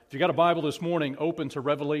If you got a Bible this morning, open to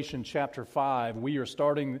Revelation chapter 5. We are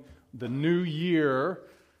starting the new year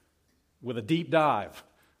with a deep dive.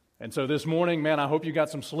 And so this morning, man, I hope you got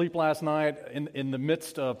some sleep last night in the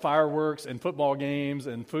midst of fireworks and football games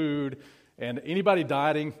and food. And anybody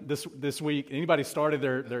dieting this week? Anybody started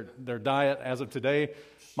their diet as of today?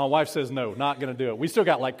 My wife says no, not going to do it. We still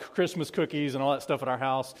got like Christmas cookies and all that stuff at our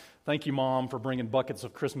house. Thank you, Mom, for bringing buckets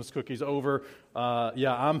of Christmas cookies over.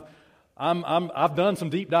 I've done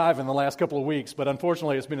some deep dive in the last couple of weeks, but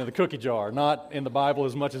unfortunately it's been in the cookie jar, not in the Bible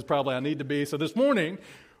as much as probably I need to be. So this morning,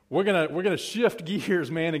 we're gonna shift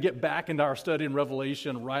gears, man, and get back into our study in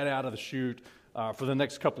Revelation right out of the chute for the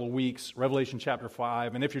next couple of weeks, Revelation chapter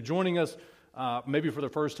 5. And if you're joining us maybe for the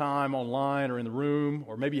first time online or in the room,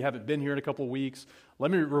 or maybe you haven't been here in a couple of weeks,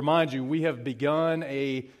 let me remind you, we have begun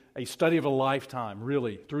a study of a lifetime,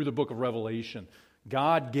 really, through the book of Revelation.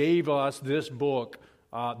 God gave us this book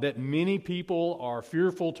that many people are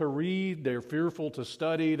fearful to read, they're fearful to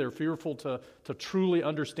study, they're fearful to truly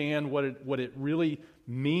understand what it really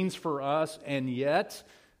means for us. And yet,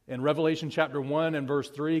 in Revelation chapter 1 and verse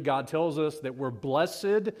 3, God tells us that we're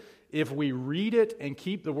blessed if we read it and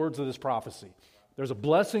keep the words of this prophecy. There's a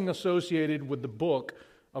blessing associated with the book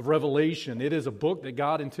of Revelation. It is a book that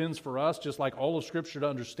God intends for us, just like all of Scripture, to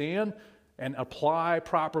understand and apply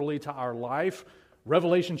properly to our life.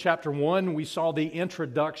 Revelation chapter 1, we saw the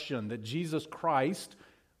introduction that Jesus Christ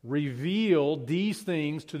revealed these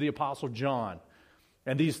things to the Apostle John.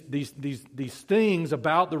 And these things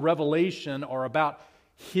about the revelation are about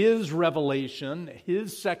His revelation,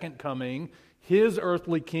 His second coming, His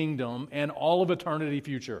earthly kingdom, and all of eternity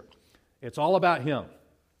future. It's all about Him.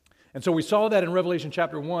 And so we saw that in Revelation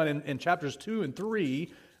chapter 1. In chapters 2 and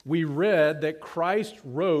 3, we read that Christ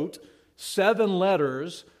wrote 7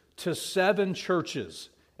 letters to 7 churches.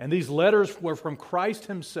 And these letters were from Christ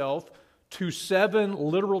Himself to 7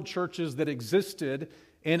 literal churches that existed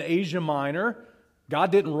in Asia Minor.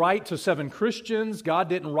 God didn't write to 7 Christians. God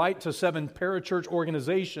didn't write to 7 parachurch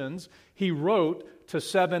organizations. He wrote to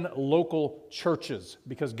 7 local churches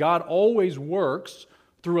because God always works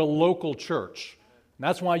through a local church. And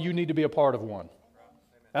that's why you need to be a part of one.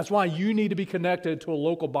 That's why you need to be connected to a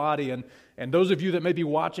local body. And those of you that may be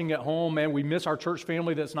watching at home, man, we miss our church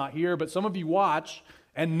family that's not here, but some of you watch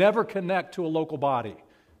and never connect to a local body.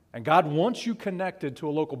 And God wants you connected to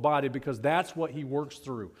a local body because that's what He works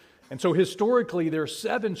through. And so historically, there are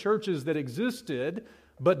 7 churches that existed,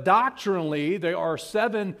 but doctrinally, there are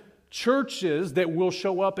 7 churches that will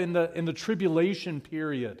show up in the tribulation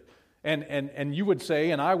period. And you would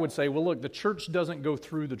say, and I would say, well, look, the church doesn't go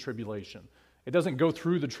through the tribulation. It doesn't go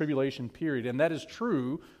through the tribulation period. And that is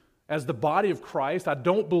true as the body of Christ. I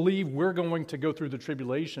don't believe we're going to go through the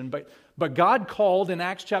tribulation. But God called in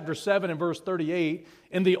Acts chapter 7 and verse 38,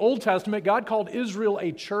 in the Old Testament, God called Israel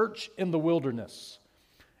a church in the wilderness.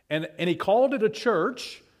 And He called it a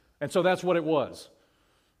church, and so that's what it was.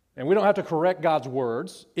 And we don't have to correct God's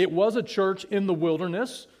words. It was a church in the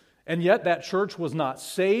wilderness, and yet that church was not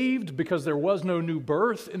saved because there was no new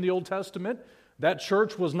birth in the Old Testament. That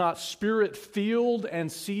church was not Spirit-filled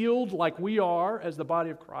and sealed like we are as the body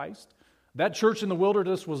of Christ. That church in the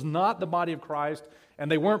wilderness was not the body of Christ, and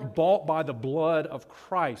they weren't bought by the blood of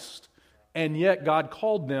Christ. And yet God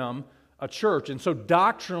called them a church. And so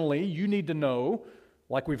doctrinally, you need to know,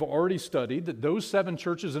 like we've already studied, that those 7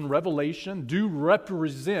 churches in Revelation do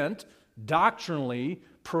represent doctrinally,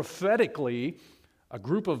 prophetically, a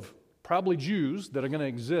group of probably Jews that are going to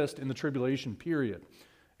exist in the tribulation period.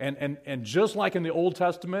 And just like in the Old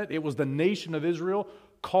Testament, it was the nation of Israel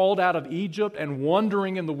called out of Egypt and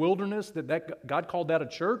wandering in the wilderness, that God called that a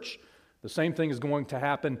church. The same thing is going to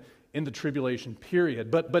happen in the tribulation period.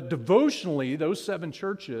 But devotionally, those 7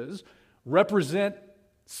 churches represent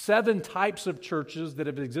 7 types of churches that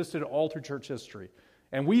have existed all through church history.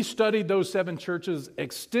 And we studied those 7 churches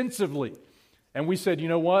extensively. And we said, you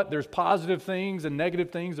know what? There's positive things and negative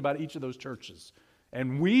things about each of those churches.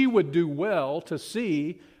 And we would do well to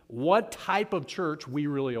see what type of church we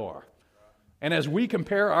really are. And as we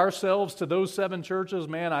compare ourselves to those 7 churches,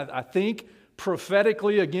 man, I think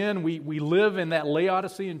prophetically, again, we live in that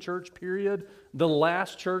Laodicean church period, the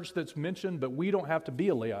last church that's mentioned, but we don't have to be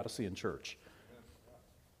a Laodicean church.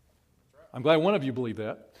 I'm glad one of you believe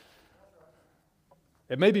that.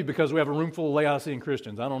 It may be because we have a room full of Laodicean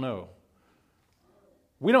Christians. I don't know.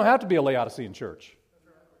 We don't have to be a Laodicean church.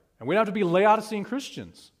 And we don't have to be Laodicean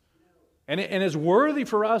Christians. And it's worthy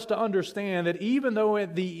for us to understand that even though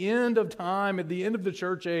at the end of time, at the end of the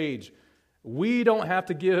church age, we don't have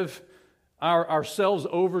to give ourselves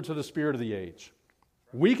over to the spirit of the age.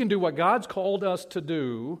 We can do what God's called us to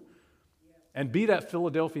do and be that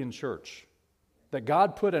Philadelphian church. that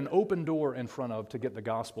God put an open door in front of to get the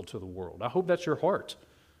gospel to the world. I hope that's your heart.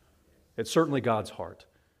 It's certainly God's heart.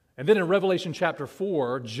 And then in Revelation chapter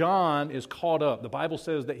 4, John is caught up. The Bible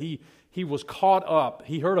says that he was caught up.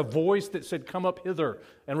 He heard a voice that said, "Come up hither,"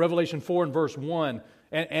 in Revelation 4 and verse 1.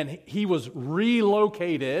 And he was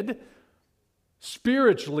relocated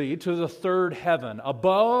spiritually to the third heaven,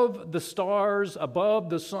 above the stars, above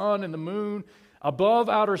the sun and the moon, above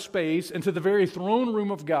outer space, into the very throne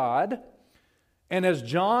room of God. And as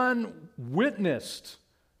John witnessed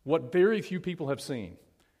what very few people have seen,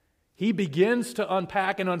 he begins to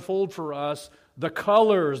unpack and unfold for us the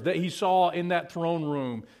colors that he saw in that throne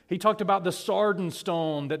room. He talked about the sardine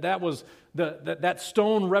stone, that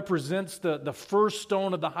stone represents the first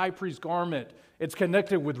stone of the high priest's garment. It's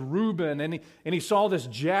connected with Reuben, and he saw this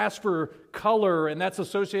jasper color, and that's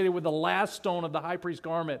associated with the last stone of the high priest's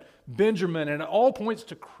garment, Benjamin, and it all points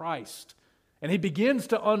to Christ. And he begins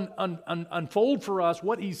to unfold for us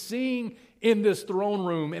what he's seeing in this throne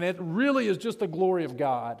room, and it really is just the glory of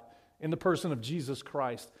God in the person of Jesus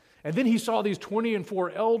Christ. And then he saw these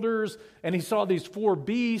 24 elders, and he saw these 4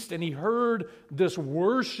 beasts, and he heard this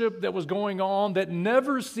worship that was going on that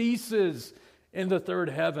never ceases in the third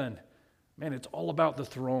heaven. Man, it's all about the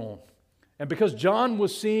throne. And because John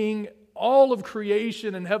was seeing all of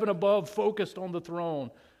creation and heaven above focused on the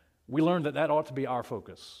throne, we learned that ought to be our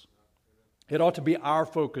focus. It ought to be our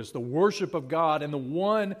focus, the worship of God, and the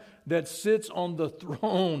one that sits on the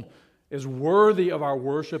throne is worthy of our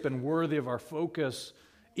worship and worthy of our focus.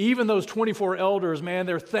 Even those 24 elders, man,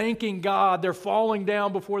 they're thanking God. They're falling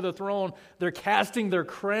down before the throne. They're casting their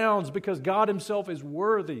crowns because God himself is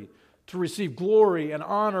worthy to receive glory and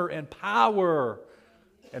honor and power.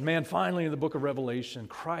 And man, finally in the book of Revelation,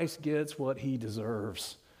 Christ gets what he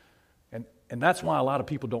deserves. And that's why a lot of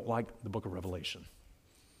people don't like the book of Revelation.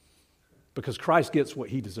 Because Christ gets what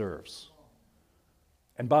he deserves.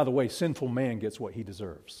 And by the way, sinful man gets what he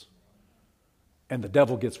deserves. And the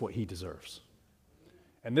devil gets what he deserves.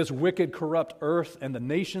 And this wicked, corrupt earth and the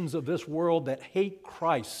nations of this world that hate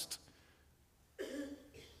Christ,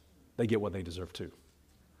 they get what they deserve too.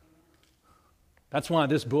 That's why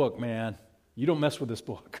this book, man, you don't mess with this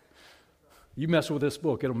book. You mess with this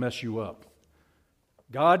book, it'll mess you up.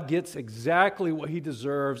 God gets exactly what he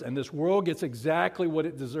deserves, and this world gets exactly what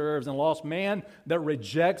it deserves, and lost man that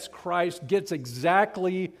rejects Christ gets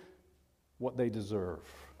exactly what they deserve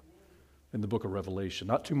in the book of Revelation.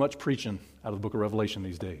 Not too much preaching out of the book of Revelation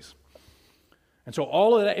these days. And so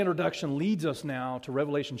all of that introduction leads us now to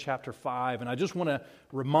Revelation chapter 5, and I just want to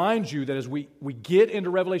remind you that as we get into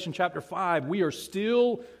Revelation chapter 5, we are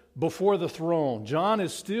still before the throne. John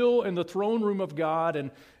is still in the throne room of God,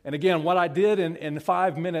 and again, what I did in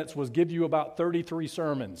 5 minutes was give you about 33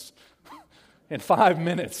 sermons in 5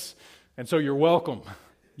 minutes, and so you're welcome.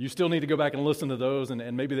 You still need to go back and listen to those,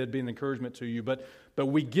 and maybe that'd be an encouragement to you, but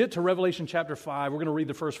we get to Revelation chapter 5, we're going to read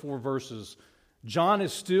the first 4 verses. John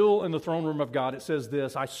is still in the throne room of God. It says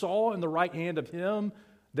this, "I saw in the right hand of him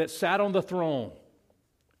that sat on the throne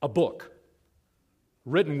a book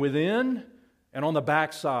written within and on the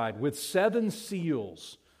backside with 7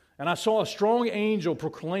 seals. And I saw a strong angel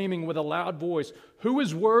proclaiming with a loud voice, 'Who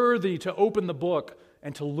is worthy to open the book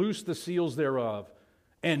and to loose the seals thereof?'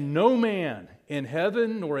 And no man in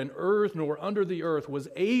heaven nor in earth nor under the earth was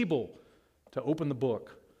able to open the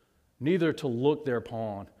book, neither to look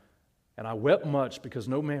thereupon. And I wept much because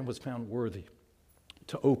no man was found worthy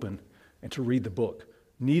to open and to read the book,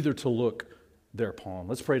 neither to look thereupon."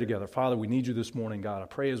 Let's pray together. Father, we need you this morning, God. I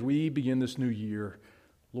pray as we begin this new year,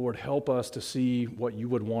 Lord, help us to see what you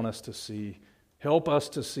would want us to see. Help us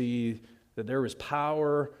to see that there is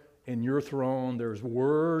power in your throne. There's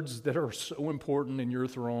words that are so important in your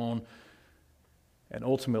throne. And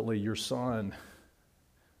ultimately, your Son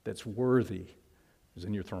that's worthy is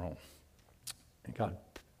in your throne. And God,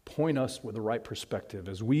 point us with the right perspective.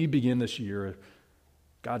 As we begin this year,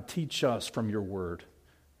 God, teach us from your word.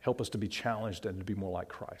 Help us to be challenged and to be more like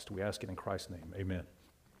Christ. We ask it in Christ's name. Amen.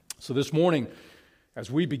 So this morning, as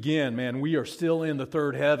we begin, man, we are still in the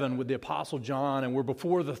third heaven with the Apostle John, and we're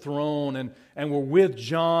before the throne, and we're with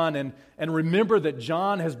John. And remember that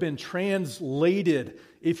John has been translated,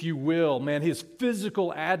 if you will. Man, his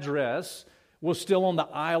physical address was still on the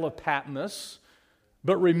Isle of Patmos.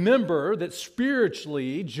 But remember that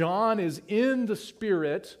spiritually, John is in the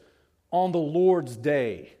Spirit on the Lord's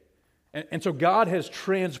day. And so God has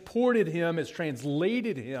transported him, has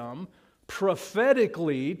translated him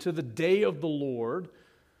prophetically to the day of the Lord,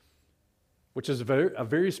 which is a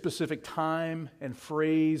very specific time and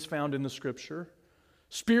phrase found in the Scripture.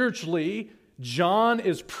 Spiritually, John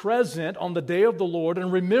is present on the day of the Lord.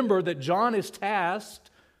 And remember that John is tasked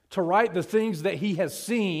to write the things that he has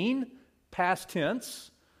seen, past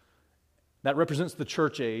tense. That represents the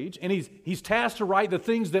church age. And he's tasked to write the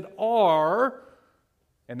things that are,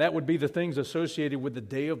 and that would be the things associated with the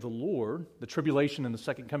day of the Lord, the tribulation and the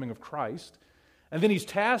second coming of Christ. And then he's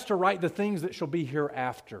tasked to write the things that shall be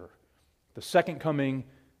hereafter, the second coming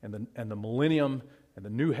and the millennium and the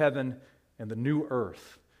new heaven and the new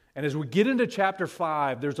earth. And as we get into chapter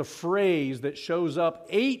 5, there's a phrase that shows up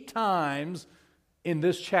 8 times in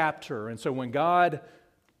this chapter. And so when God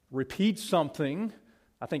repeats something,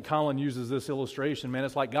 I think Colin uses this illustration, man,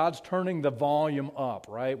 it's like God's turning the volume up,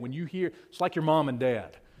 right? When you hear, it's like your mom and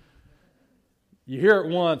dad. You hear it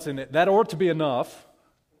once, and that ought to be enough.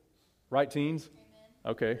 Right, teens?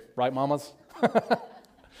 Amen. Okay. Right, mamas?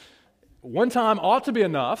 One time ought to be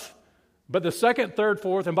enough, but the second, third,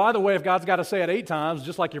 fourth, and by the way, if God's got to say it 8 times,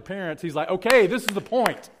 just like your parents, he's like, okay, this is the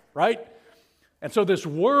point, right? And so this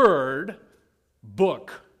word,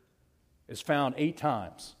 book, is found 8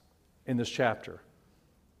 times in this chapter.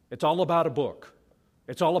 It's all about a book.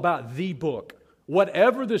 It's all about the book.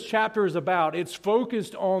 Whatever this chapter is about, it's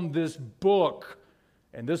focused on this book.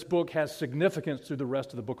 And this book has significance through the rest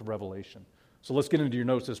of the book of Revelation. So let's get into your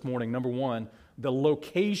notes this morning. Number 1, the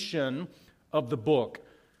location of the book.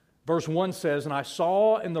 Verse 1 says, "And I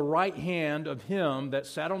saw in the right hand of him that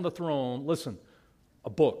sat on the throne," listen, "a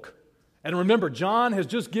book." And remember, John has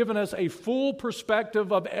just given us a full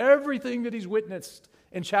perspective of everything that he's witnessed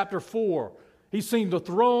in chapter 4. He's seen the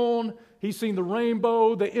throne, he's seen the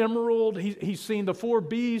rainbow, the emerald, he's seen the 4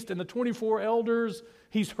 beasts and the 24 elders.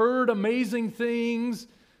 He's heard amazing things.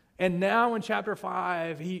 And now in chapter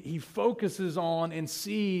 5, he focuses on and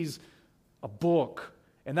sees a book.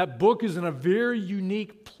 And that book is in a very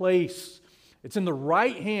unique place. It's in the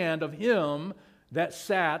right hand of him that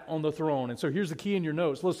sat on the throne. And so here's the key in your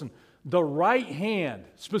notes. Listen, the right hand,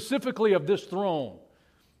 specifically of this throne,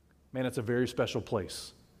 man, it's a very special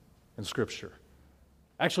place in Scripture.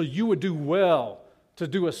 Actually, you would do well to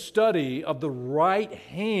do a study of the right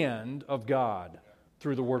hand of God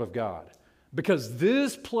through the Word of God, because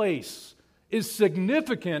this place is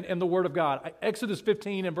significant in the Word of God. Exodus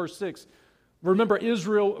 15 and verse 6. Remember,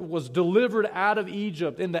 Israel was delivered out of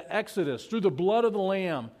Egypt in the Exodus through the blood of the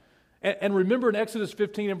Lamb. And remember in Exodus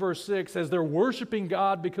 15 and verse 6, as they're worshiping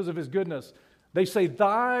God because of His goodness, they say,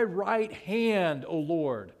 "Thy right hand, O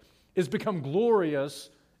Lord, is become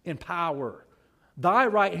glorious in power. Thy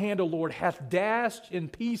right hand, O Lord, hath dashed in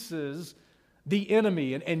pieces the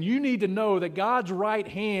enemy." And you need to know that God's right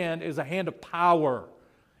hand is a hand of power.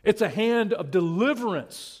 It's a hand of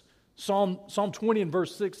deliverance. Psalm 20 and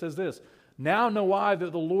verse 6 says this, "Now know I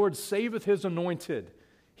that the Lord saveth His anointed.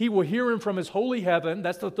 He will hear him from His holy heaven,"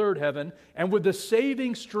 that's the third heaven, "and with the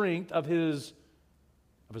saving strength of his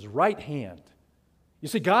right hand." You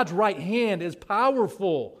see, God's right hand is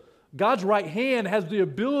powerful. God's right hand has the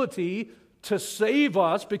ability to save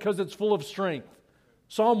us because it's full of strength.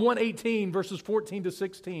 Psalm 118, verses 14 to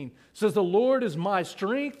 16 says, "The Lord is my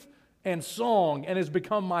strength and song and has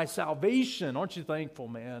become my salvation." Aren't you thankful,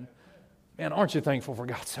 man? Man, aren't you thankful for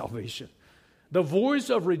God's salvation? "The voice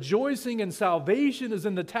of rejoicing and salvation is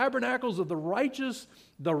in the tabernacles of the righteous.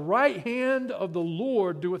 The right hand of the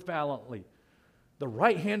Lord doeth valiantly." The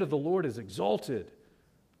right hand of the Lord is exalted.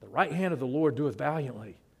 The right hand of the Lord doeth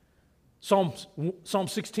valiantly. Psalm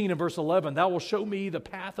 16 and verse 11, "Thou wilt show me the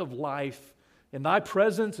path of life. In thy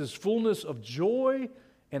presence is fullness of joy,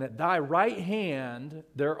 and at thy right hand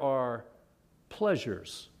there are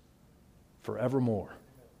pleasures forevermore."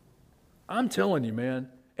 I'm telling you, man.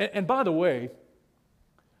 And by the way,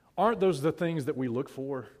 aren't those the things that we look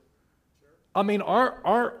for? I mean,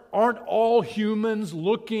 aren't all humans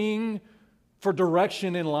looking for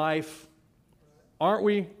direction in life? Aren't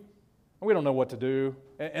we? We don't know what to do.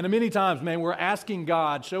 And many times, man, we're asking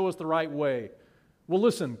God, show us the right way. Well,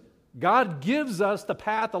 listen, God gives us the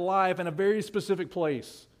path of life in a very specific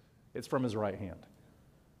place. It's from His right hand.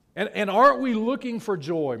 And aren't we looking for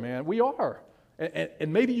joy, man? We are.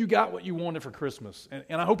 And maybe you got what you wanted for Christmas,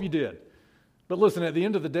 and I hope you did. But listen, at the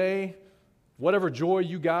end of the day, whatever joy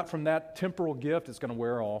you got from that temporal gift, it's going to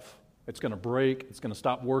wear off. It's going to break. It's going to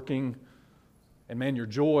stop working. And man, your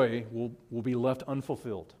joy will be left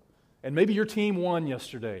unfulfilled. And maybe your team won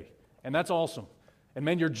yesterday, and that's awesome. And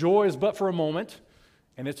man, your joy is but for a moment,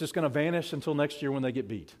 and it's just going to vanish until next year when they get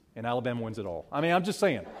beat, and Alabama wins it all. I mean, I'm just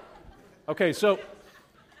saying. Okay, so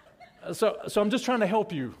I'm just trying to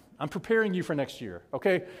help you. I'm preparing you for next year,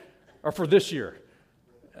 okay? Or for this year.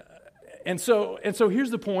 And so here's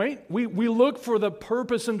the point. We look for the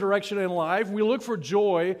purpose and direction in life. We look for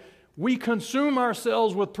joy. We consume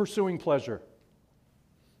ourselves with pursuing pleasure.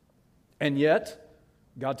 And yet,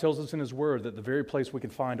 God tells us in His Word that the very place we can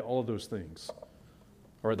find all of those things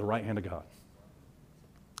are at the right hand of God.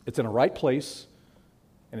 It's in a right place,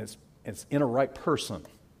 and it's in a right person.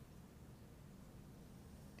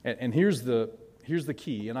 And here's the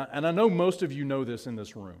key, and I know most of you know this in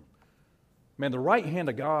this room. Man, the right hand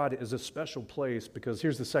of God is a special place because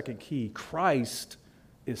here's the second key. Christ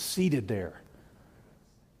is seated there.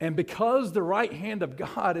 And because the right hand of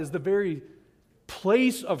God is the very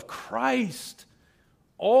place of Christ,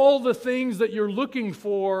 all the things that you're looking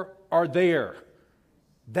for are there.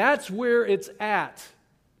 That's where it's at,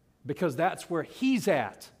 because that's where He's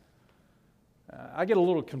at. I get a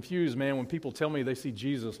little confused, man, when people tell me they see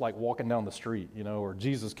Jesus like walking down the street, or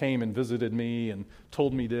Jesus came and visited me and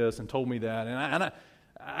told me this and told me that. And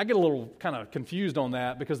I get a little kind of confused on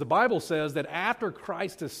that, because the Bible says that after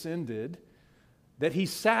Christ ascended, that He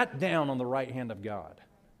sat down on the right hand of God.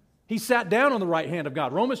 He sat down on the right hand of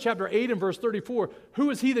God. Romans chapter 8 and verse 34,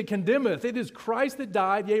 who is He that condemneth? It is Christ that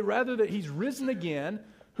died, yea, rather that He's risen again,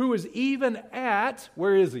 who is even at,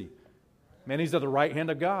 where is He? Man, He's at the right hand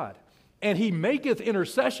of God. And He maketh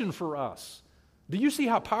intercession for us. Do you see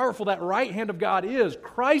how powerful that right hand of God is?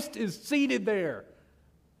 Christ is seated there.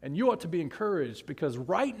 And you ought to be encouraged, because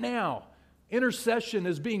right now, intercession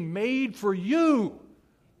is being made for you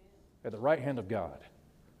at the right hand of God.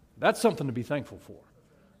 That's something to be thankful for.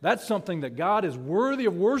 That's something that God is worthy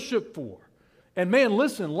of worship for. And man,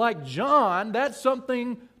 listen, like John, that's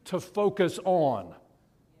something to focus on.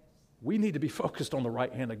 We need to be focused on the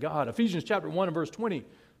right hand of God. Ephesians chapter 1 and verse 20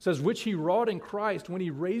 says, which He wrought in Christ when He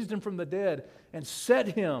raised Him from the dead and set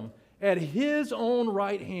Him at His own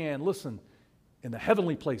right hand. Listen, in the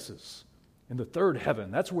heavenly places, in the third heaven.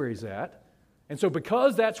 That's where He's at. And so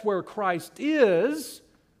because that's where Christ is,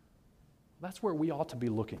 that's where we ought to be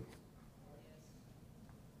looking.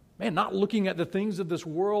 Man, not looking at the things of this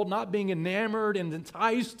world, not being enamored and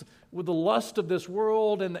enticed with the lust of this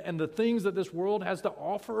world and the things that this world has to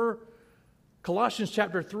offer. Colossians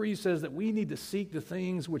chapter 3 says that we need to seek the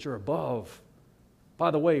things which are above.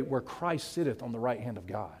 By the way, where Christ sitteth on the right hand of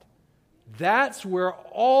God. That's where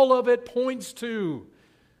all of it points to.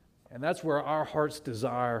 And that's where our heart's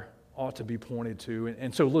desire ought to be pointed to.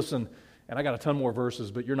 And so listen, and I got a ton more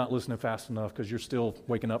verses, but you're not listening fast enough because you're still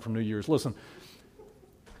waking up from New Year's. Listen,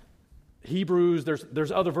 Hebrews,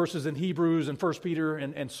 there's other verses in Hebrews and 1 Peter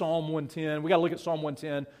and Psalm 110. We got to look at Psalm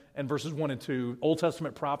 110 and verses 1 and 2, Old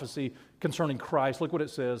Testament prophecy concerning Christ. Look what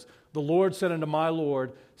it says. The Lord said unto my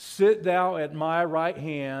Lord, sit thou at my right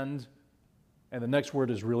hand. And the next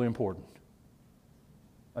word is really important.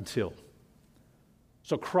 Until.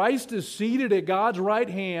 So Christ is seated at God's right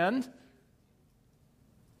hand,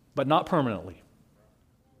 but not permanently.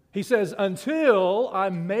 He says, until I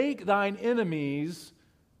make thine enemies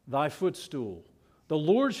thy footstool. The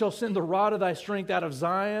Lord shall send the rod of thy strength out of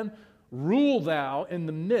Zion. Rule thou in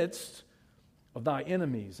the midst of thy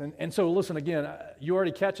enemies. And so listen again, you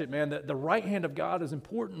already catch it, man. The right hand of God is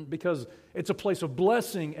important because it's a place of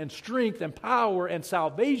blessing and strength and power and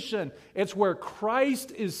salvation. It's where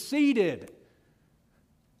Christ is seated.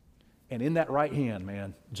 And in that right hand,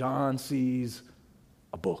 man, John sees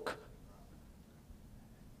a book.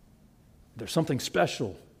 There's something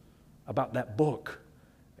special about that book.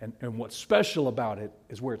 And what's special about it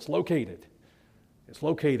is where it's located. It's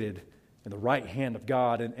located in the right hand of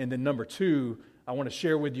God. And then number two, I want to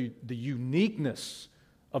share with you the uniqueness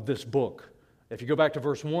of this book. If you go back to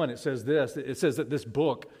verse 1, it says this. It says that this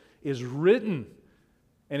book is written,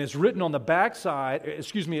 and it's written on the backside,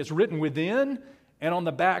 it's written within and on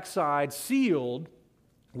the backside, sealed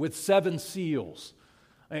with 7 seals.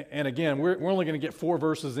 And again, we're only going to get 4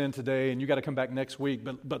 verses in today, and you got to come back next week.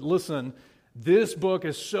 But listen, this book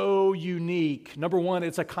is so unique. Number one,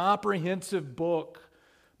 it's a comprehensive book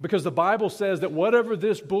because the Bible says that whatever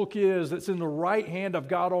this book is that's in the right hand of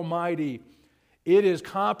God Almighty, it is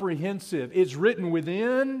comprehensive. It's written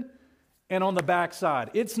within and on the backside.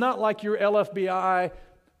 It's not like your LFBI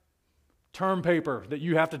term paper that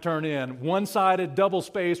you have to turn in, one-sided,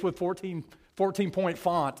 double-spaced with 14-point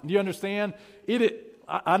font. Do you understand?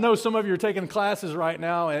 I know some of you are taking classes right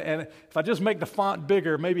now, and if I just make the font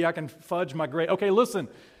bigger, maybe I can fudge my grade. Okay, listen,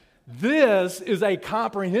 this is a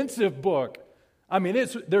comprehensive book. I mean,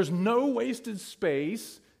 there's no wasted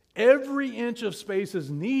space. Every inch of space is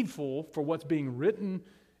needful for what's being written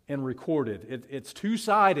and recorded. It's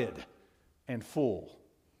two-sided and full.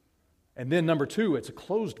 And then number 2, it's a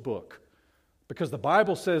closed book because the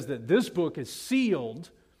Bible says that this book is sealed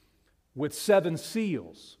with 7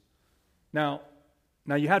 seals. Now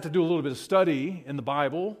you have to do a little bit of study in the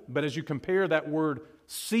Bible, but as you compare that word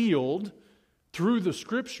sealed through the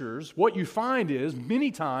Scriptures, what you find is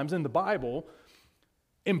many times in the Bible,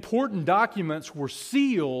 important documents were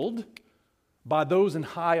sealed by those in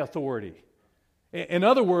high authority. In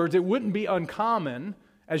other words, it wouldn't be uncommon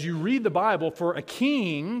as you read the Bible for a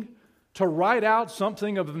king to write out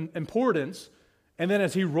something of importance, and then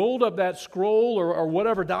as he rolled up that scroll or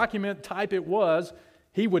whatever document type it was,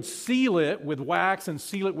 he would seal it with wax and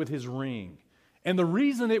seal it with his ring. And the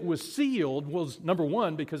reason it was sealed was, number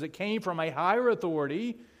one, because it came from a higher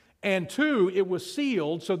authority, and two, it was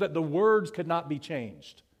sealed so that the words could not be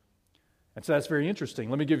changed. And so that's very interesting.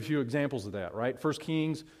 Let me give you a few examples of that, right? 1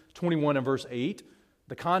 Kings 21 and verse 8.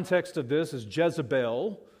 The context of this is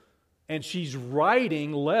Jezebel, and she's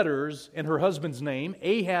writing letters in her husband's name,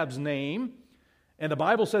 Ahab's name. And the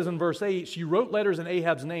Bible says in verse 8, she wrote letters in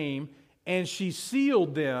Ahab's name, and she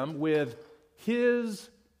sealed them with his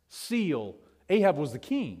seal. Ahab was the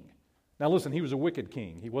king. Now listen, he was a wicked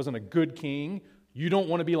king. He wasn't a good king. You don't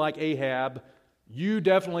want to be like Ahab. You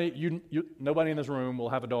definitely, nobody in this room will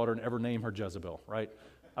have a daughter and ever name her Jezebel, right?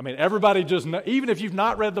 I mean, everybody just know, even if you've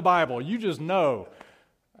not read the Bible, you just know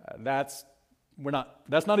that's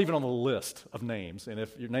not even on the list of names. And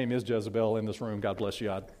if your name is Jezebel in this room, God bless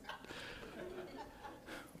you. I'd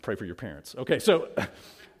pray for your parents. Okay, so,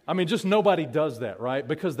 I mean, just nobody does that, right?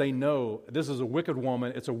 Because they know this is a wicked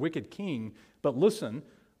woman, it's a wicked king. But listen,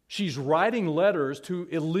 she's writing letters to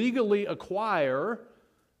illegally acquire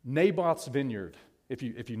Naboth's vineyard, if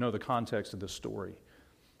you know the context of this story.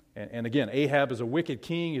 And again, Ahab is a wicked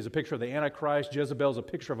king. He's a picture of the Antichrist. Jezebel is a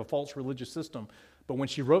picture of a false religious system. But when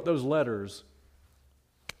she wrote those letters,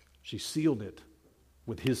 she sealed it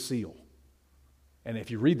with his seal. And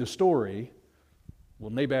if you read the story,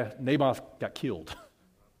 well, Naboth got killed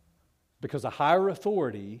because a higher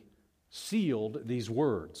authority sealed these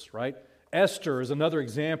words, right? Esther is another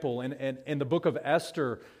example. In the book of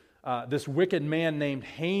Esther, this wicked man named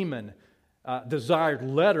Haman desired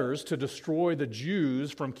letters to destroy the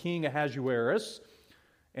Jews from King Ahasuerus.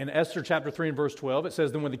 In Esther chapter 3 and verse 12, it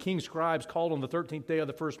says, "Then when the king's scribes called on the 13th day of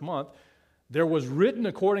the first month, there was written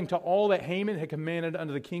according to all that Haman had commanded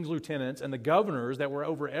unto the king's lieutenants and the governors that were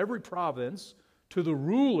over every province, to the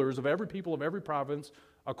rulers of every people of every province,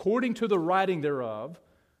 according to the writing thereof,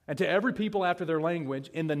 and to every people after their language,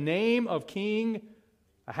 in the name of King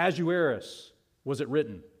Ahasuerus was it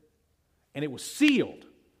written. And it was sealed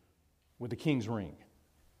with the king's ring."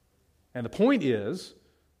 And the point is,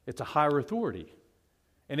 it's a higher authority.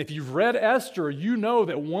 And if you've read Esther, you know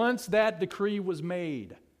that once that decree was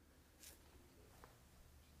made,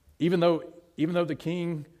 even though the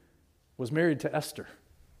king was married to Esther,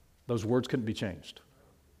 those words couldn't be changed.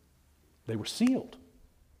 They were sealed.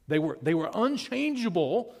 They were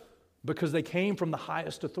unchangeable because they came from the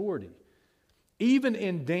highest authority. Even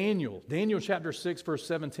in Daniel chapter 6, verse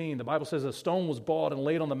 17, the Bible says a stone was brought and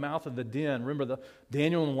laid on the mouth of the den. Remember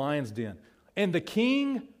Daniel in the lion's den. And the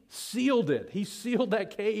king sealed it. He sealed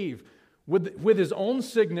that cave with his own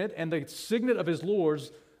signet and the signet of his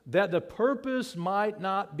lords, that the purpose might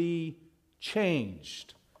not be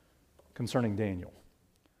changed concerning Daniel.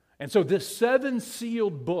 And so this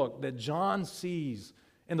seven-sealed book that John sees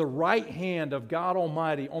in the right hand of God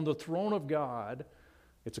Almighty on the throne of God,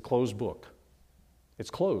 it's a closed book.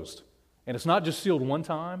 It's closed. And it's not just sealed one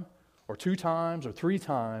time or two times or three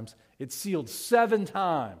times. It's sealed 7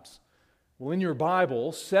 times. Well, in your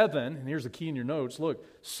Bible, 7, and here's the key in your notes, look,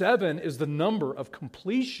 7 is the number of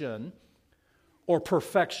completion or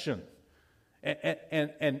perfection.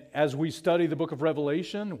 And as we study the book of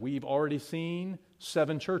Revelation, we've already seen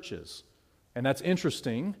 7 churches. And that's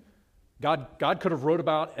interesting. God could have wrote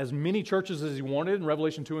about as many churches as he wanted in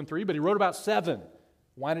Revelation 2 and 3, but he wrote about 7.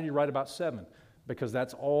 Why did he write about 7? Because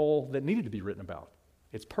that's all that needed to be written about.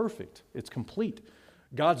 It's perfect. It's complete.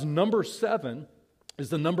 God's number 7 is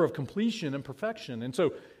the number of completion and perfection. And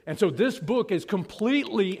so this book is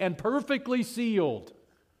completely and perfectly sealed.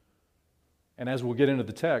 And as we'll get into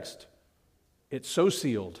the text, it's so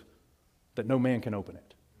sealed that no man can open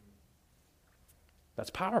it. That's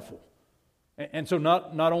powerful. And so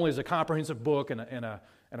not only is it a comprehensive book and a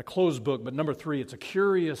closed book, but number 3, it's a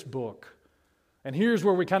curious book. And here's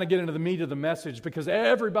where we kind of get into the meat of the message, because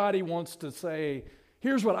everybody wants to say,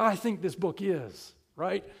 here's what I think this book is,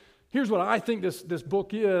 right? Here's what I think this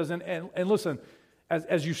book is. And listen,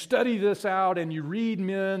 as you study this out and you read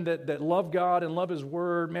men that love God and love His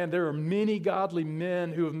Word, man, there are many godly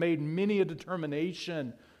men who have made many a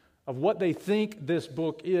determination of what they think this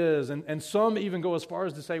book is. And some even go as far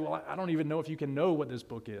as to say, well, I don't even know if you can know what this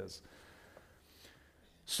book is.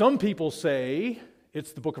 Some people say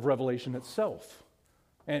it's the book of Revelation itself.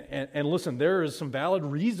 And listen, there is some valid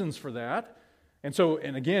reasons for that.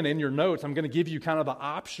 And again, in your notes, I'm going to give you kind of the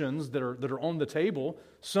options that are on the table.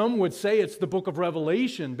 Some would say it's the book of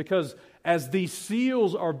Revelation because as these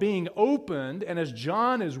seals are being opened and as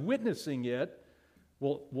John is witnessing it,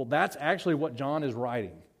 well, that's actually what John is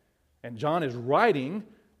writing. And John is writing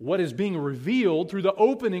what is being revealed through the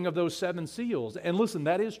opening of those 7 seals. And listen,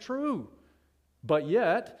 that is true. But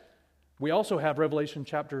yet, we also have Revelation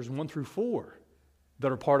chapters 1 through 4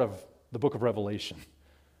 that are part of the book of Revelation.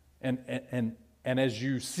 And as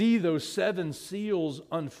you see those 7 seals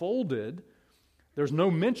unfolded, there's no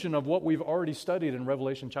mention of what we've already studied in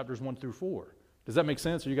Revelation chapters 1 through 4. Does that make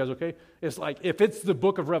sense? Are you guys okay? It's like, if it's the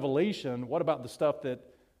book of Revelation, what about the stuff that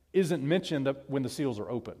isn't mentioned when the seals are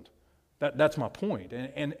opened? That's my point.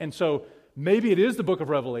 And so maybe it is the book of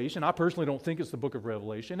Revelation. I personally don't think it's the book of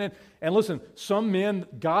Revelation. And listen, some men,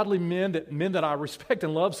 godly men that I respect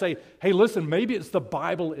and love say, hey, listen, maybe it's the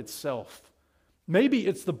Bible itself. Maybe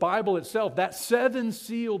it's the Bible itself. That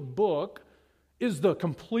 7-sealed book is the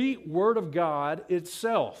complete Word of God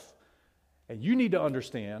itself. And you need to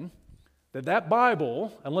understand that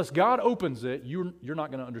Bible, unless God opens it, you're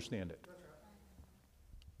not going to understand it.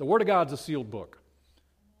 The Word of God's a sealed book.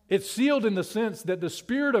 It's sealed in the sense that the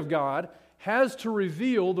Spirit of God has to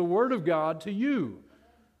reveal the Word of God to you.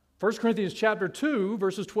 1 Corinthians chapter 2,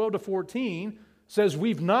 verses 12 to 14 says,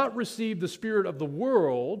 we've not received the spirit of the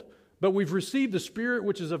world, but we've received the Spirit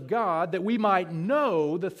which is of God, that we might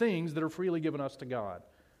know the things that are freely given us to God.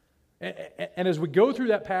 And as we go through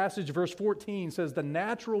that passage, verse 14 says, the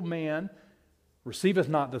natural man receiveth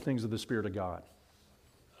not the things of the Spirit of God.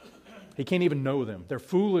 He can't even know them. They're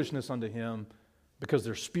foolishness unto him because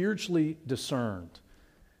they're spiritually discerned.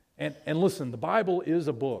 And listen, the Bible is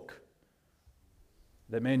a book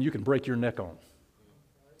that, man, you can break your neck on.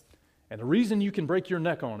 And the reason you can break your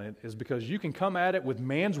neck on it is because you can come at it with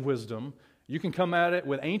man's wisdom, you can come at it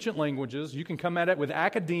with ancient languages, you can come at it with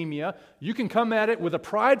academia, you can come at it with a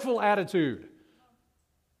prideful attitude,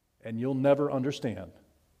 and you'll never understand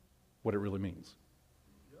what it really means.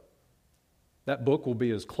 That book will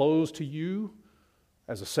be as close to you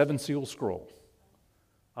as a 7-seal scroll.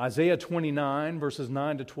 Isaiah 29, verses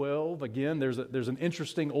 9 to 12, again, there's an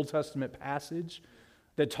interesting Old Testament passage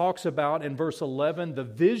that talks about, in verse 11, the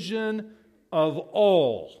vision of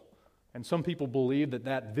all. And some people believe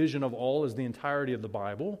that vision of all is the entirety of the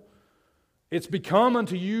Bible. It's become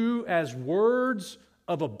unto you as words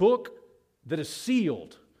of a book that is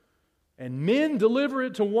sealed, and men deliver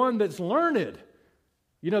it to one that's learned.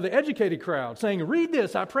 You know, the educated crowd saying, read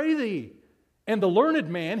this, I pray thee. And the learned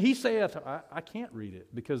man, he saith, I can't read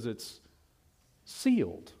it because it's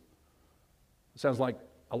sealed. It sounds like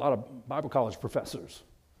a lot of Bible college professors.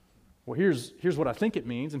 Well, here's what I think it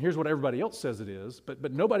means, and here's what everybody else says it is,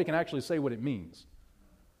 but nobody can actually say what it means.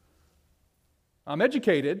 I'm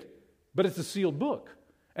educated, but it's a sealed book.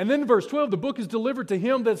 And then in verse 12, the book is delivered to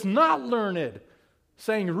him that's not learned,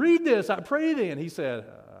 saying, read this, I pray thee. And he said,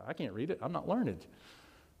 I can't read it, I'm not learned.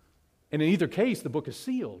 And in either case, the book is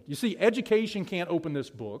sealed. You see, education can't open this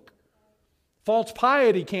book. False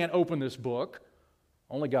piety can't open this book.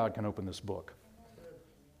 Only God can open this book.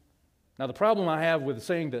 Now, the problem I have with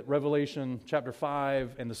saying that Revelation chapter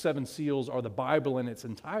 5 and the 7 seals are the Bible in its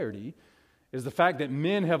entirety is the fact that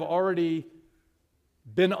men have already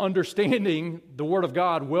been understanding the Word of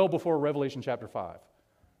God well before Revelation chapter 5.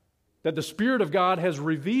 That the Spirit of God has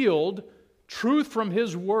revealed truth from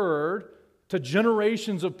His Word to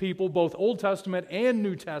generations of people, both Old Testament and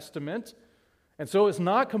New Testament. And so it's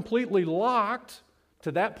not completely locked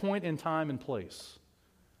to that point in time and place.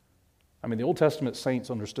 I mean, the Old Testament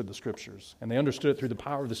saints understood the Scriptures, and they understood it through the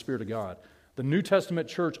power of the Spirit of God. The New Testament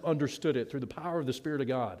church understood it through the power of the Spirit of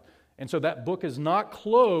God. And so that book is not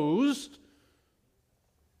closed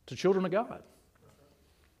to children of God.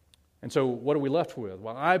 And so what are we left with?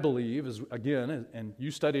 Well, I believe, is again, and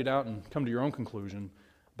you study it out and come to your own conclusion,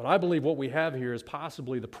 but I believe what we have here is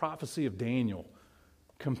possibly the prophecy of Daniel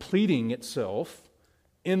completing itself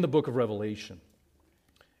in the book of Revelation.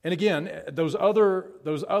 And again, those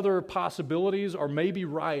other possibilities are maybe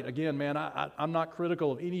right. Again, man, I'm not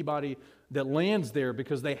critical of anybody that lands there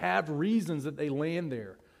because they have reasons that they land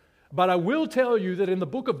there. But I will tell you that in the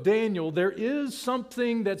book of Daniel, there is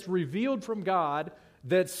something that's revealed from God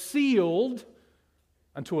that's sealed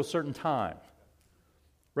until a certain time.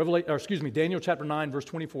 Daniel chapter 9, verse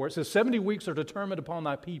 24. It says, 70 weeks are determined upon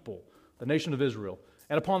thy people, the nation of Israel,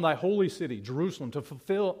 and upon thy holy city, Jerusalem,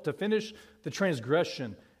 to finish the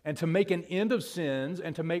transgression, and to make an end of sins,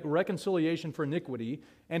 and to make reconciliation for iniquity,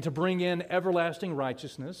 and to bring in everlasting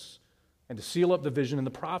righteousness, and to seal up the vision and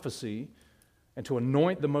the prophecy. and to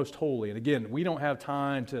anoint the most holy. And again, we don't have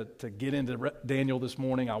time to get into Daniel this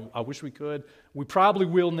morning. I wish we could. We probably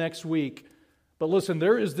will next week. But listen,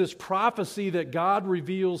 there is this prophecy that God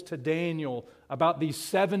reveals to Daniel about these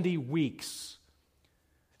 70 weeks.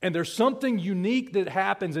 And there's something unique that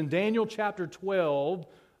happens in Daniel chapter 12,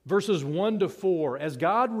 verses 1 to 4. As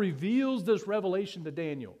God reveals this revelation to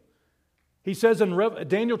Daniel, he says in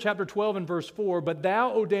Daniel chapter 12 and verse 4, "But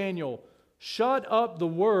thou, O Daniel, shut up the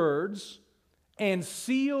words and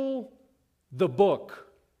seal the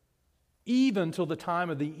book, even till the time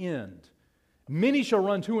of the end. Many shall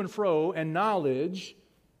run to and fro, and knowledge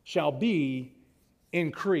shall be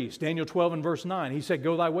increased." Daniel 12 and verse 9, he said,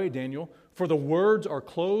 "Go thy way, Daniel, for the words are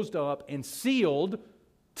closed up and sealed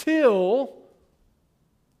till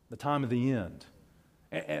the time of the end."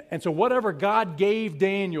 And so whatever God gave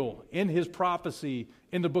Daniel in his prophecy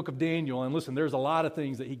in the book of Daniel, and listen, there's a lot of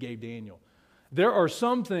things that he gave Daniel. There are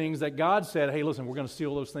some things that God said, hey, listen, we're going to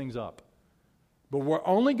seal those things up. But we're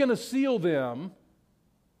only going to seal them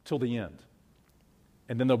till the end.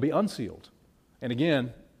 And then they'll be unsealed. And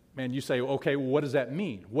again, man, you say, okay, well, what does that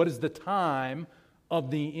mean? What is the time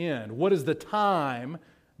of the end? What is the time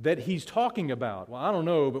that he's talking about? Well, I don't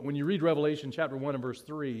know, but when you read Revelation chapter 1 and verse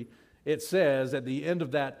 3, it says at the end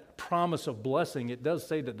of that promise of blessing, it does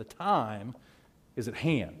say that the time is at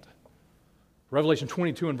hand. Revelation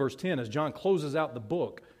 22 and verse 10, as John closes out the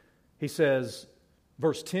book, he says,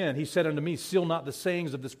 verse 10, "He said unto me, seal not the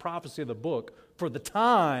sayings of this prophecy of the book, for the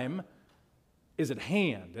time is at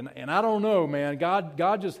hand." And I don't know, man,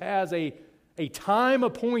 God just has a time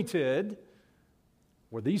appointed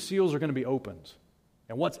where these seals are going to be opened.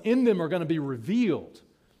 And what's in them are going to be revealed.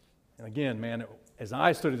 And again, man, as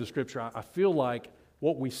I study the Scripture, I feel like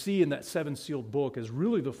what we see in that seven-sealed book is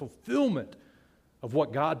really the fulfillment of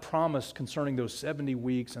what God promised concerning those 70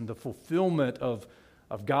 weeks and the fulfillment of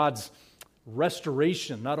God's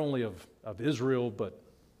restoration, not only of Israel, but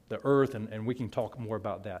the earth, and we can talk more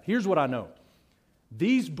about that. Here's what I know.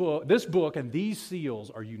 This book and these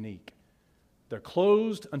seals are unique. They're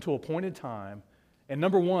closed until a appointed time, and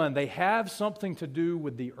number one, they have something to do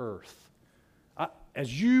with the earth.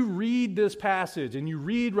 As you read this passage, and you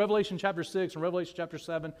read Revelation chapter 6 and Revelation chapter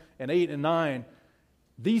 7 and 8 and 9,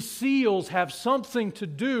 these seals have something to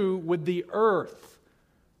do with the earth.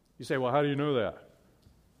 You say, well, how do you know that?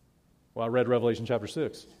 Well, I read Revelation chapter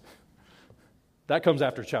 6. That comes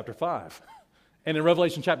after chapter 5. And in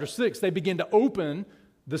Revelation chapter 6, they begin to open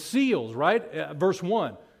the seals, right? Verse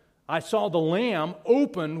 1, "I saw the Lamb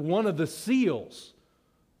open one of the seals."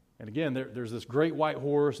 And again, there's this great white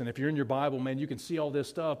horse, and if you're in your Bible, man, you can see all this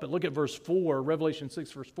stuff. But look at verse 4, Revelation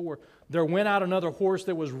 6, verse 4. "There went out another horse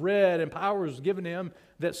that was red, and power was given him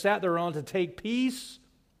that sat thereon to take peace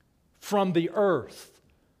from the earth."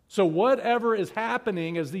 So whatever is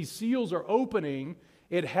happening as these seals are opening,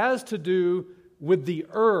 it has to do with the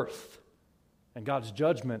earth and God's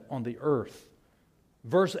judgment on the earth.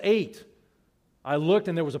 Verse 8, "I looked,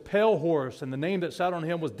 and there was a pale horse, and the name that sat on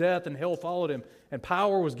him was Death, and hell followed him. And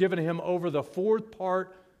power was given him over the fourth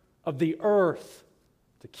part of the earth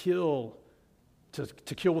to kill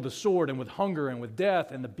with the sword, and with hunger, and with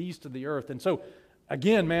death, and the beast of the earth." And so,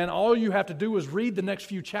 again, man, all you have to do is read the next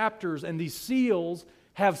few chapters, and these seals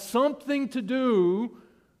have something to do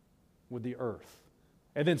with the earth.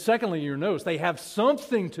 And then secondly, in your notes, they have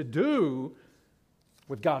something to do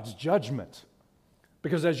with God's judgment.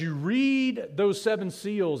 Because as you read those seven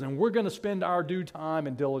seals, and we're going to spend our due time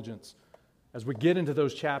and diligence as we get into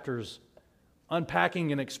those chapters,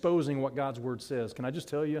 unpacking and exposing what God's Word says, can I just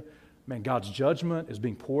tell you, man, God's judgment is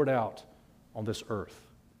being poured out on this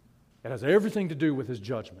earth. It has everything to do with His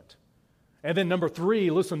judgment. And then number 3,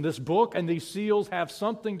 listen, this book and these seals have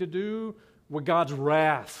something to do with God's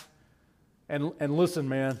wrath. And listen,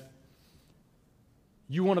 man,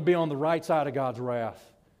 you want to be on the right side of God's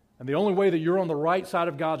wrath. And the only way that you're on the right side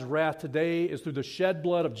of God's wrath today is through the shed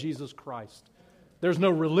blood of Jesus Christ. There's no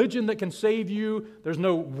religion that can save you. There's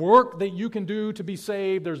no work that you can do to be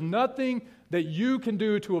saved. There's nothing that you can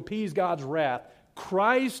do to appease God's wrath.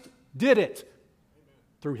 Christ did it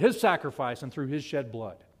through His sacrifice and through His shed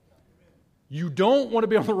blood. You don't want to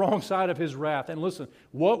be on the wrong side of His wrath. And listen,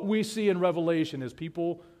 what we see in Revelation is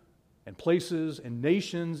people and places and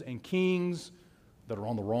nations and kings that are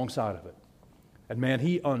on the wrong side of it. And man,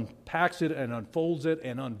 He unpacks it and unfolds it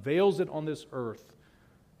and unveils it on this earth.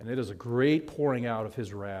 And it is a great pouring out of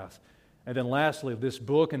His wrath. And then lastly, this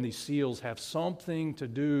book and these seals have something to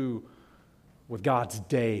do with God's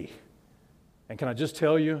day. And can I just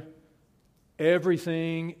tell you,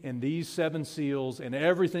 everything in these 7 seals and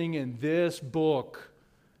everything in this book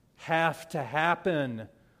have to happen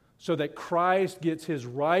so that Christ gets his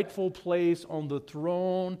rightful place on the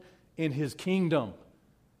throne in his kingdom.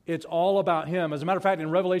 It's all about him. As a matter of fact,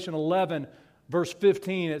 in Revelation 11, verse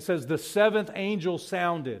 15, it says, the seventh angel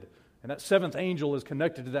sounded. And that seventh angel is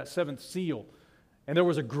connected to that seventh seal. And there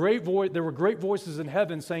were great voices in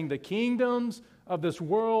heaven saying, the kingdoms of this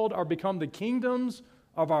world are become the kingdoms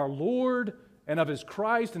of our Lord and of his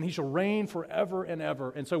Christ, and he shall reign forever and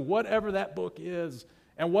ever. And so whatever that book is,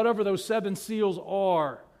 and whatever those seven seals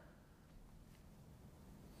are,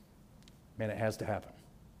 man, it has to happen.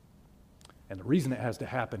 And the reason it has to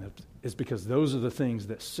happen is because those are the things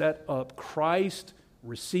that set up Christ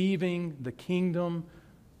receiving the kingdom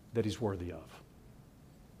that he's worthy of.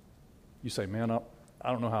 You say, man,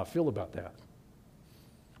 I don't know how I feel about that.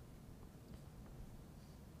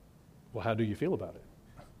 Well, how do you feel about it?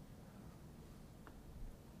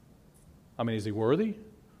 I mean, is he worthy?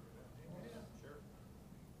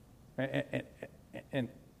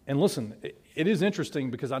 And listen, it is interesting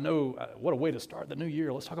because I know what a way to start the new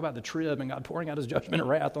year. Let's talk about the trib and God pouring out his judgment and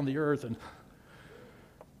wrath on the earth. And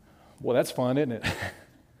well, that's fun, isn't it?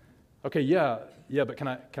 Okay, yeah, but can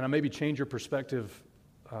I maybe change your perspective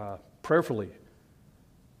prayerfully?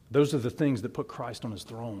 Those are the things that put Christ on his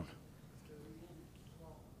throne.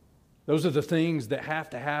 Those are the things that have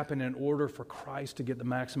to happen in order for Christ to get the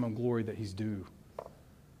maximum glory that he's due.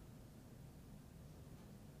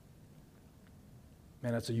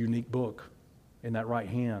 Man, that's a unique book in that right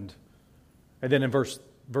hand. And then in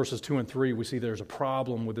verses 2 and 3, we see there's a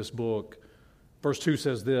problem with this book. Verse 2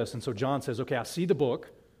 says this, and so John says, okay, I see the book,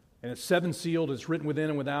 and it's seven sealed, it's written within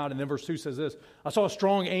and without. And then verse 2 says this, I saw a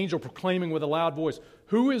strong angel proclaiming with a loud voice,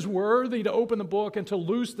 who is worthy to open the book and to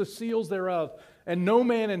loose the seals thereof? And no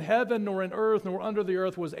man in heaven, nor in earth, nor under the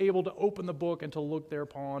earth was able to open the book and to look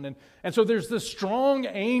thereupon. And so there's this strong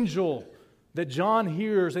angel that John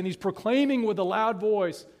hears, and he's proclaiming with a loud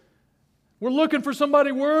voice, we're looking for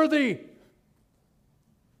somebody worthy.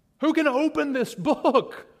 Who can open this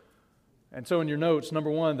book? And so in your notes, number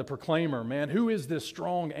one, the proclaimer, man, who is this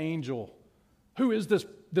strong angel? Who is this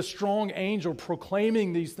strong angel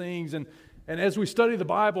proclaiming these things? And as we study the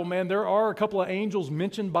Bible, man, there are a couple of angels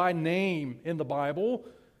mentioned by name in the Bible.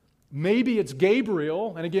 Maybe it's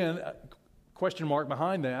Gabriel, and again, question mark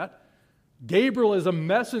behind that. Gabriel is a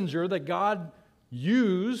messenger that God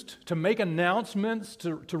used to make announcements,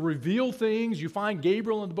 to reveal things. You find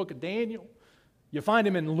Gabriel in the book of Daniel. You find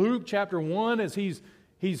him in Luke chapter 1 as he's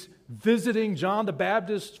visiting John the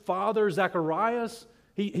Baptist's father, Zacharias.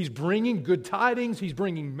 He's bringing good tidings. He's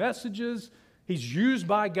bringing messages. He's used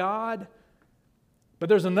by God. But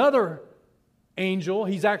there's another angel.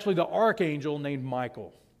 He's actually the archangel named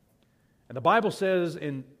Michael. And the Bible says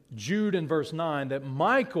in Jude in verse 9 that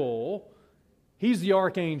Michael, he's the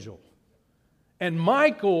archangel. And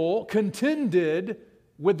Michael contended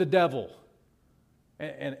with the devil.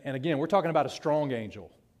 And again, we're talking about a strong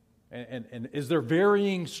angel. And is there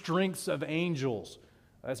varying strengths of angels?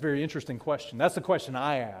 That's a very interesting question. That's the question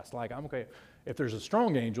I asked. Like, I'm okay, if there's a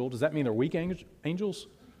strong angel, does that mean they're weak angels?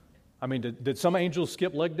 I mean, did some angels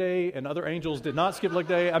skip leg day and other angels did not skip leg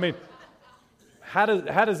day? I mean, how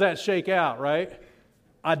does that shake out, right?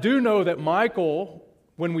 I do know that Michael,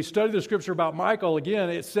 when we study the scripture about Michael, again,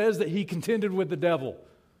 it says that he contended with the devil.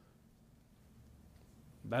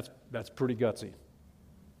 That's pretty gutsy.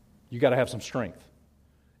 You got to have some strength.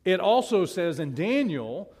 It also says in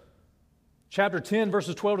Daniel, chapter 10,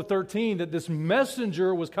 verses 12 to 13, that this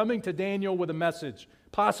messenger was coming to Daniel with a message,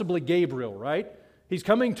 possibly Gabriel, right? He's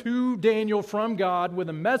coming to Daniel from God with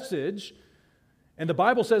a message. And the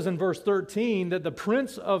Bible says in verse 13 that the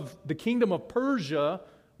prince of the kingdom of Persia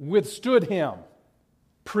withstood him,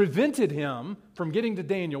 prevented him from getting to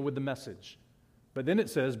Daniel with the message. But then it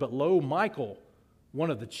says, but lo, Michael, one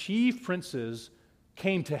of the chief princes,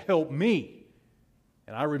 came to help me.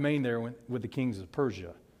 And I remained there with the kings of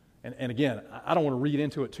Persia. And again, I don't want to read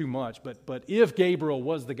into it too much, but if Gabriel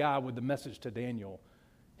was the guy with the message to Daniel,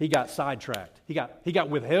 he got sidetracked. He got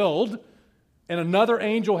withheld, and another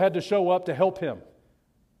angel had to show up to help him.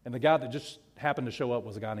 And the guy that just happened to show up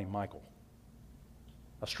was a guy named Michael,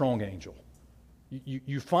 a strong angel.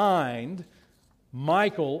 You find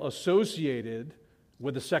Michael associated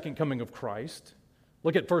with the second coming of Christ.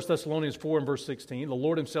 Look at 1 Thessalonians 4 and verse 16. The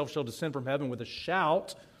Lord himself shall descend from heaven with a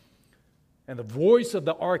shout and the voice of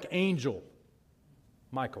the archangel,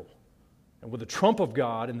 Michael. And with the trump of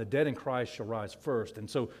God, and the dead in Christ shall rise first. And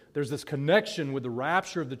so there's this connection with the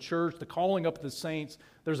rapture of the church, the calling up of the saints.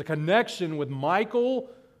 There's a connection with Michael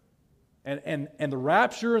and the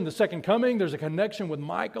rapture and the second coming. There's a connection with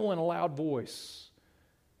Michael and a loud voice.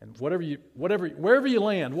 And wherever you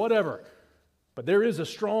land, whatever. But there is a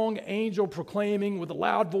strong angel proclaiming with a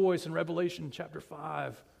loud voice in Revelation chapter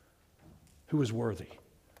 5, who is worthy?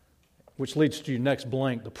 Which leads to your next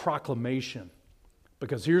blank, the proclamation.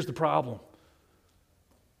 Because here's the problem.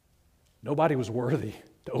 Nobody was worthy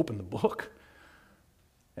to open the book.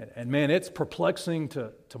 And man, it's perplexing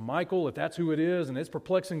to Michael, if that's who it is, and it's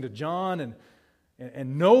perplexing to John,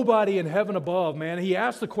 and nobody in heaven above, man. He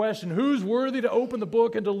asked the question, who's worthy to open the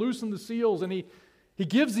book and to loosen the seals? And he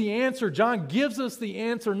gives the answer. John gives us the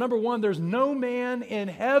answer. Number one, there's no man in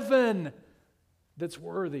heaven that's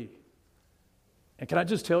worthy. And can I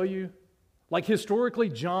just tell you, like historically,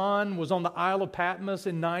 John was on the Isle of Patmos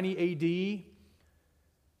in 90 A.D.,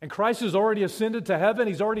 and Christ has already ascended to heaven.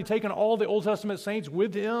 He's already taken all the Old Testament saints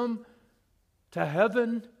with him to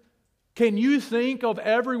heaven. Can you think of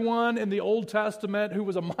everyone in the Old Testament who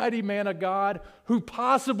was a mighty man of God who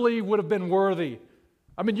possibly would have been worthy?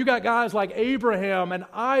 I mean, you got guys like Abraham and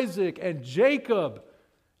Isaac and Jacob.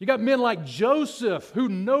 You got men like Joseph, who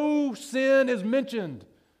no sin is mentioned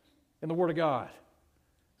in the Word of God.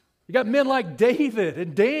 You got men like David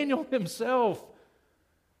and Daniel himself.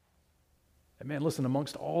 And man, listen,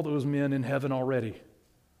 amongst all those men in heaven already,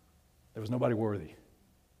 there was nobody worthy.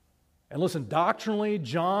 And listen, doctrinally,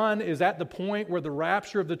 John is at the point where the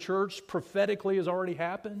rapture of the church prophetically has already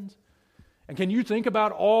happened. And can you think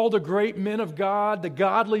about all the great men of God, the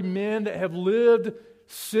godly men that have lived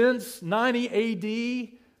since 90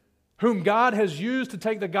 A.D., whom God has used to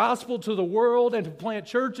take the gospel to the world and to plant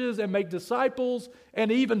churches and make disciples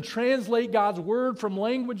and even translate God's word from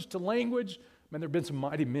language to language? Man, there have been some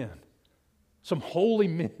mighty men. Some holy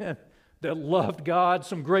men that loved God,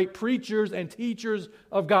 some great preachers and teachers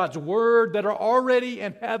of God's word that are already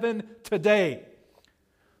in heaven today.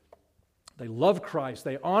 They loved Christ.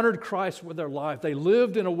 They honored Christ with their life. They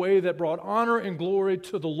lived in a way that brought honor and glory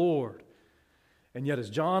to the Lord. And yet, as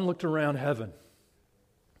John looked around heaven,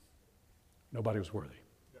 nobody was worthy.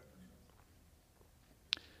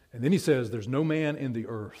 And then he says, there's no man in the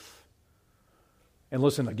earth. And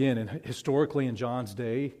listen, again, historically in John's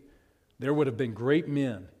day, there would have been great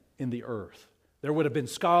men in the earth. There would have been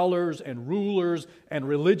scholars and rulers and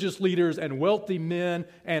religious leaders and wealthy men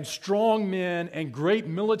and strong men and great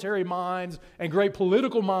military minds and great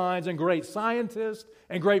political minds and great scientists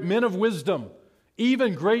and great men of wisdom,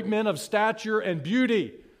 even great men of stature and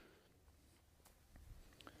beauty.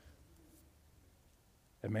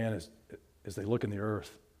 And man, as they look in the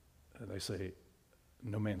earth, they say,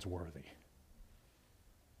 no man's worthy.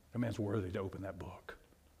 No man's worthy to open that book.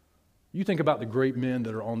 You think about the great men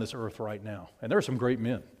that are on this earth right now, and there are some great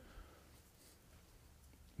men.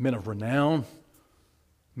 Men of renown,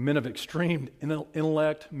 men of extreme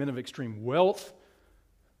intellect, men of extreme wealth,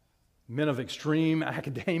 men of extreme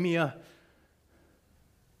academia,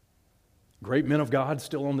 great men of God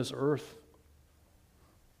still on this earth.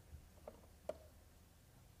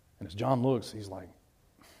 And as John looks, he's like,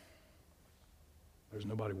 there's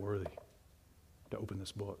nobody worthy to open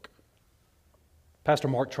this book. Pastor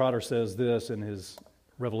Mark Trotter says this in his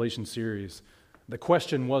Revelation series. The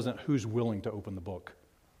question wasn't who's willing to open the book.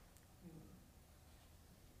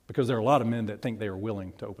 Because there are a lot of men that think they are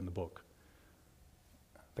willing to open the book.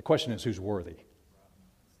 The question is who's worthy.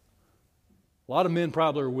 A lot of men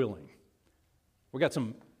probably are willing. We got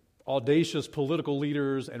some audacious political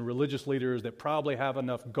leaders and religious leaders that probably have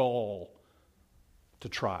enough gall to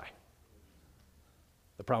try.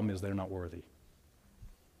 The problem is they're not worthy.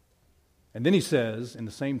 And then he says in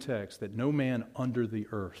the same text that no man under the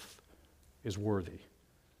earth is worthy.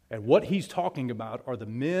 And what he's talking about are the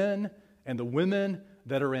men and the women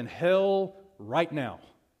that are in hell right now.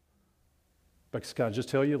 But can I just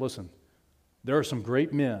tell you, listen, there are some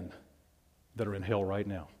great men that are in hell right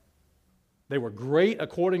now. They were great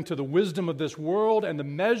according to the wisdom of this world and the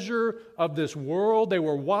measure of this world. They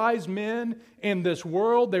were wise men in this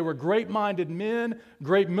world. They were great-minded men,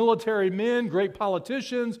 great military men, great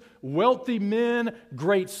politicians, wealthy men,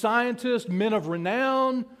 great scientists, men of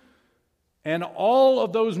renown. And all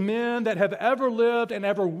of those men that have ever lived and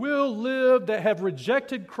ever will live that have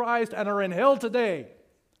rejected Christ and are in hell today,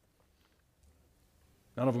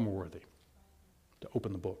 none of them are worthy to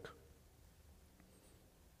open the book.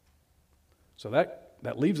 So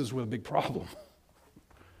that leaves us with a big problem.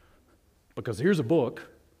 Because here's a book,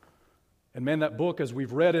 and man, that book, as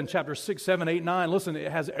we've read in chapter 6, 7, 8, 9, listen,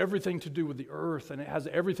 it has everything to do with the earth, and it has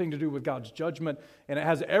everything to do with God's judgment, and it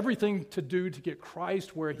has everything to do to get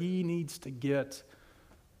Christ where he needs to get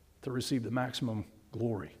to receive the maximum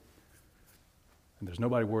glory. And there's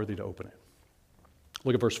nobody worthy to open it.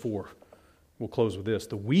 Look at verse 4. We'll close with this.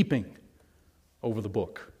 The weeping over the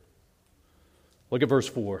book. Look at verse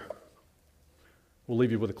 4. We'll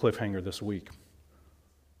leave you with a cliffhanger this week.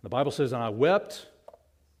 The Bible says, and I wept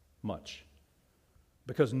much,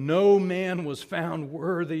 because no man was found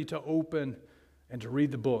worthy to open and to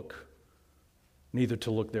read the book, neither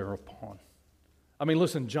to look thereupon. I mean,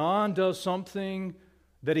 listen, John does something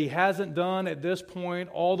that he hasn't done at this point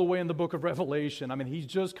all the way in the book of Revelation. I mean, he's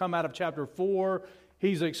just come out of chapter 4.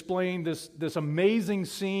 He's explained this amazing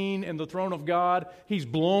scene in the throne of God. He's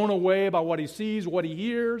blown away by what he sees, what he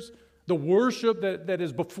hears, the worship that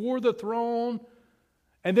is before the throne.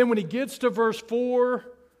 And then when he gets to verse 4,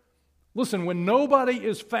 listen, when nobody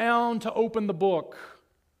is found to open the book,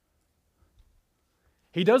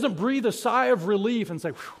 he doesn't breathe a sigh of relief and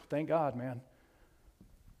say, thank God, man.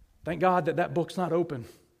 Thank God that book's not open.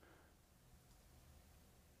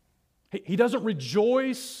 He doesn't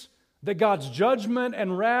rejoice that God's judgment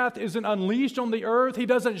and wrath isn't unleashed on the earth. He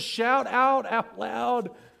doesn't shout out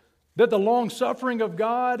loud that the long-suffering of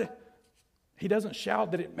God, he doesn't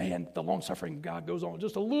shout that the long-suffering of God goes on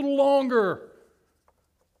just a little longer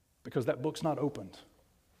because that book's not opened.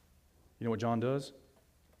 You know what John does?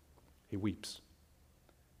 He weeps.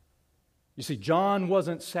 You see, John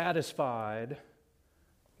wasn't satisfied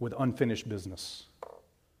with unfinished business.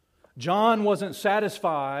 John wasn't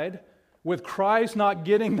satisfied with Christ not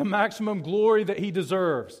getting the maximum glory that he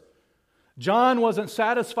deserves. John wasn't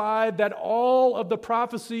satisfied that all of the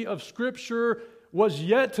prophecy of Scripture was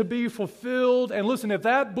yet to be fulfilled. And listen, if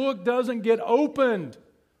that book doesn't get opened,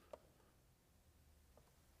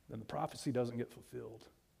 then the prophecy doesn't get fulfilled.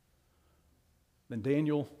 Then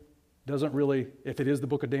Daniel doesn't really, if it is the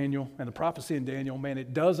book of Daniel and the prophecy in Daniel, man,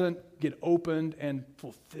 it doesn't get opened and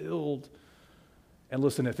fulfilled. And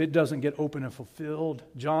listen, if it doesn't get open and fulfilled,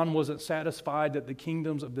 John wasn't satisfied that the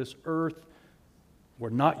kingdoms of this earth were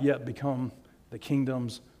not yet become the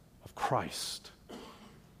kingdoms of Christ.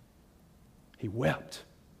 He wept.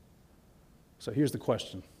 So here's the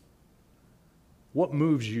question. What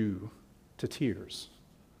moves you to tears?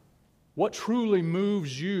 What truly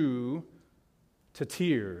moves you to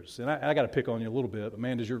tears? And I got to pick on you a little bit, but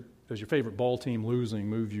man, does your favorite ball team losing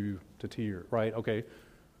move you to tears, right? Okay.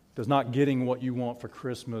 Does not getting what you want for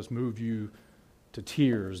Christmas move you to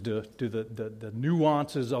tears? Do the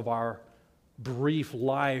nuances of our brief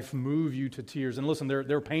life move you to tears? And listen, there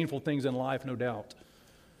are painful things in life, no doubt.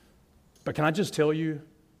 But can I just tell you,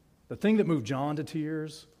 the thing that moved John to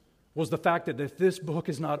tears was the fact that if this book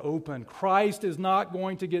is not open, Christ is not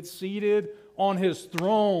going to get seated on his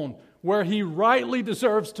throne where he rightly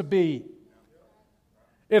deserves to be.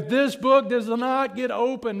 If this book does not get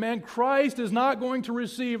open, man, Christ is not going to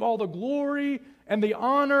receive all the glory and the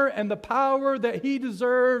honor and the power that he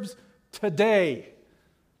deserves today.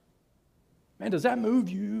 Man, does that move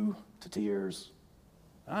you to tears?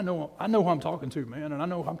 I know who I'm talking to, man, and I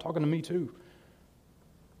know I'm talking to me too.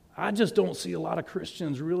 I just don't see a lot of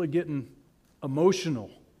Christians really getting emotional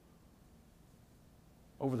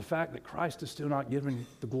over the fact that Christ is still not giving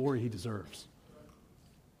the glory he deserves.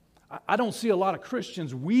 I don't see a lot of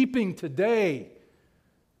Christians weeping today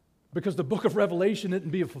because the book of Revelation isn't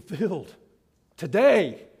being fulfilled.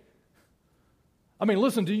 Today. I mean,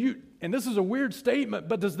 listen, and this is a weird statement,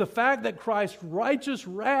 but does the fact that Christ's righteous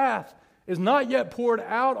wrath is not yet poured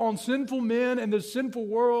out on sinful men in this sinful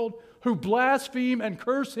world who blaspheme and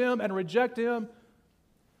curse him and reject him,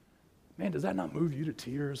 man, does that not move you to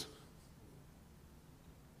tears?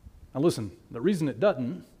 Now listen, the reason it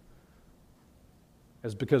doesn't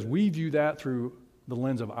is because we view that through the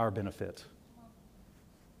lens of our benefit.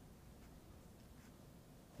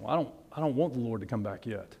 Well, I don't want the Lord to come back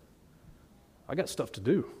yet. I got stuff to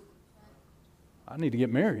do. I need to get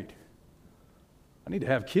married. I need to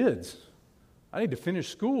have kids. I need to finish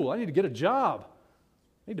school. I need to get a job.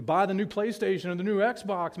 I need to buy the new PlayStation or the new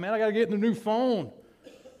Xbox. Man, I got to get the new phone.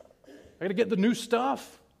 I got to get the new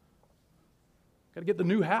stuff. I got to get the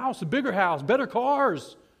new house, the bigger house, better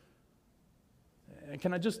cars. And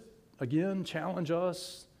can I just, again, challenge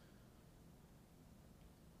us?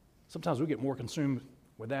 Sometimes we get more consumed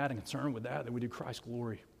with that and concerned with that than we do Christ's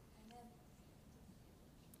glory. Amen.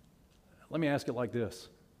 Let me ask it like this.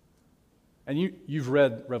 And you've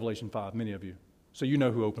read Revelation 5, many of you, so you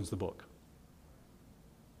know who opens the book.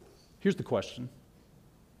 Here's the question.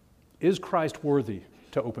 Is Christ worthy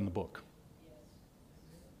to open the book?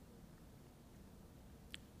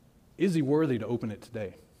 Is he worthy to open it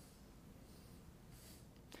today?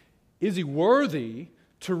 Is he worthy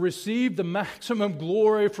to receive the maximum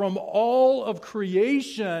glory from all of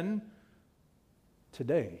creation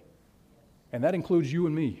today? And that includes you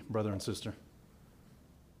and me, brother and sister.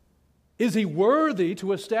 Is he worthy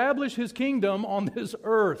to establish his kingdom on this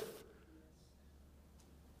earth?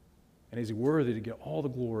 And is he worthy to get all the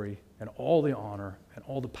glory and all the honor and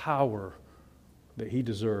all the power that he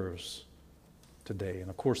deserves today? And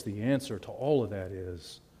of course, the answer to all of that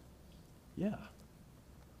is, yeah.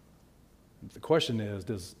 The question is,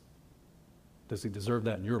 does he deserve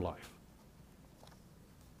that in your life?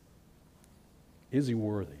 Is he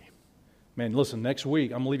worthy? Man, listen, next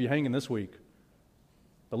week, I'm going to leave you hanging this week.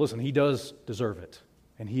 But listen, he does deserve it,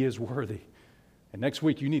 and he is worthy. And next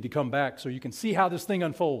week, you need to come back so you can see how this thing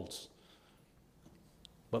unfolds.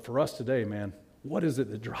 But for us today, man, what is it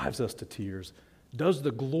that drives us to tears? Does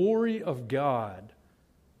the glory of God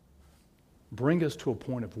bring us to a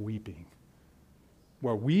point of weeping,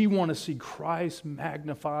 where we want to see Christ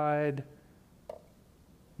magnified,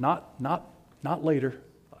 not later,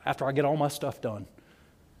 after I get all my stuff done?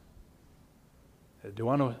 Do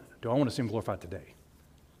I want to see him glorified today?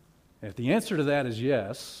 And if the answer to that is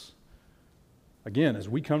yes, again, as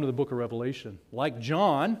we come to the book of Revelation, like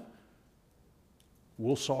John,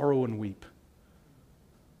 we'll sorrow and weep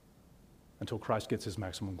until Christ gets his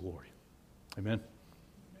maximum glory. Amen?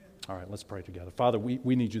 All right, let's pray together. Father,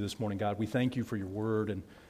 we need you this morning, God. We thank you for your word, and